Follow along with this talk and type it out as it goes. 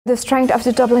The strength of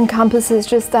the Dublin campus is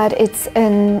just that it's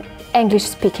an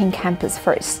English-speaking campus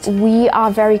first. We are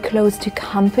very close to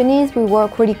companies. We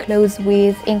work really close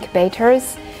with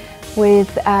incubators,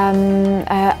 with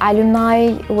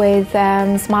alumni, with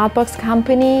Smartbox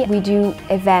company. We do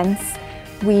events.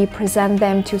 We present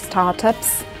them to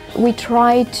startups. We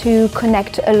try to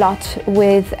connect a lot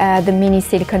with the mini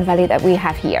Silicon Valley that we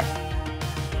have here.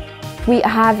 We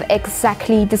have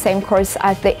exactly the same course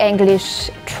as the English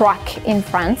track in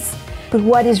France. But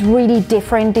what is really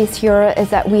different this year is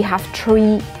that we have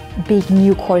 3 big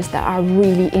new courses that are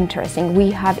really interesting. We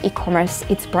have e-commerce,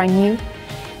 it's brand new.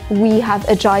 We have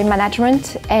agile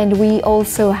management, and we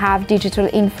also have digital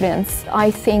influence.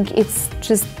 I think it's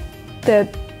just the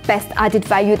best added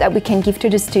value that we can give to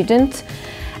the student.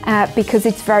 Because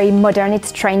it's very modern,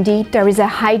 it's trendy. There is a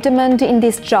high demand in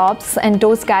these jobs, and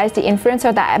those guys, the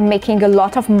influencers, that are making a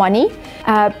lot of money.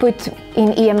 But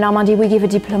in EM Normandie, we give a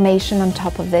diplomation on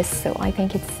top of this, so I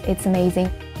think it's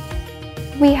amazing.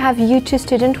 We have U2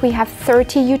 students, we have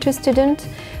 30 U2 students,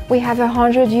 we have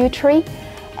 100 U3,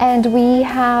 and we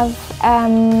have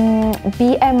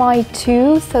BMI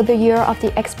 2, so the year of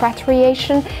the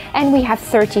expatriation, and we have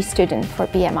 30 students for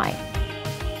BMI.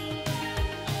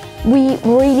 We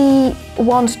really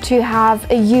want to have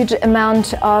a huge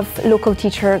amount of local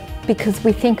teachers because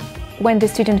we think when the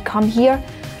students come here,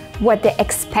 what they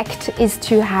expect is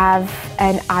to have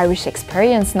an Irish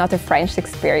experience, not a French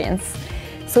experience.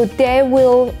 So they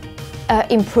will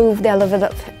improve their level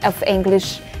of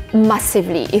English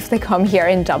massively if they come here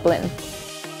in Dublin.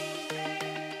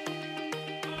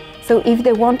 So if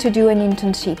they want to do an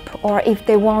internship, or if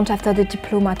they want after the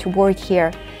diploma to work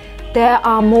here, there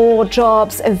are more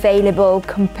jobs available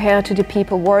compared to the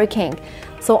people working.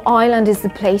 So Ireland is the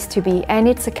place to be, and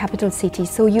it's a capital city,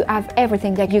 so you have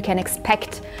everything that you can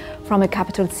expect from a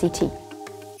capital city.